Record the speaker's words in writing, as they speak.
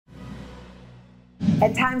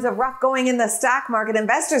At times of rough going in the stock market,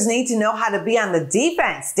 investors need to know how to be on the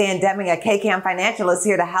defense. Dan Deming at KKM Financial is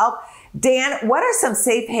here to help. Dan, what are some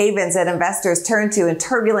safe havens that investors turn to in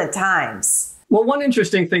turbulent times? Well, one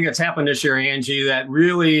interesting thing that's happened this year, Angie, that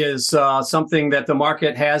really is something that the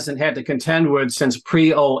market hasn't had to contend with since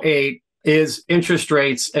pre-08 is interest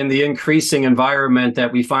rates and the increasing environment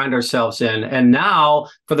that we find ourselves in. And now,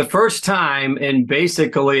 for the first time in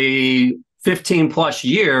basically 15 plus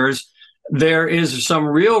years, there is some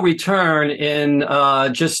real return in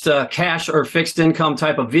just cash or fixed income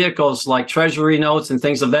type of vehicles like treasury notes and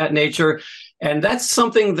things of that nature. And that's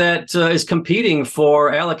something that is competing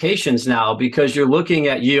for allocations now, because you're looking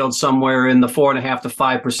at yields somewhere in the 4.5% to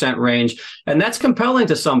 5% range. And that's compelling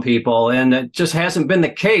to some people. And it just hasn't been the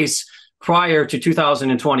case prior to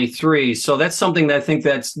 2023. So that's something that I think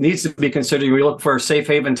that needs to be considered when we look for safe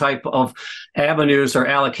haven type of avenues or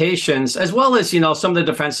allocations, as well as, some of the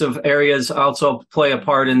defensive areas also play a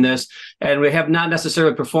part in this. And we have not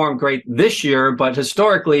necessarily performed great this year, but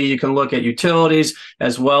historically you can look at utilities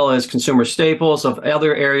as well as consumer staples of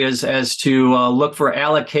other areas as to look for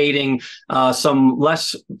allocating some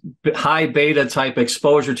less high beta type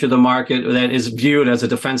exposure to the market that is viewed as a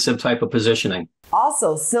defensive type of positioning.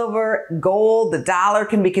 Also, silver, gold, the dollar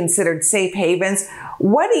can be considered safe havens.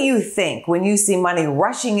 What do you think when you see money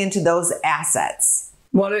rushing into those assets?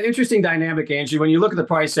 Well, an interesting dynamic, Angie, when you look at the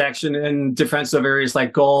price action in defensive areas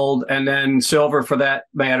like gold and then silver for that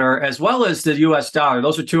matter, as well as the U.S. dollar.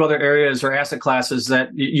 Those are two other areas or asset classes that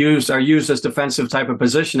are used as defensive type of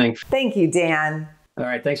positioning. Thank you, Dan. All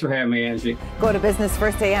right. Thanks for having me, Angie. Go to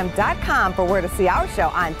businessfirstam.com for where to see our show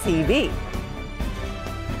on TV.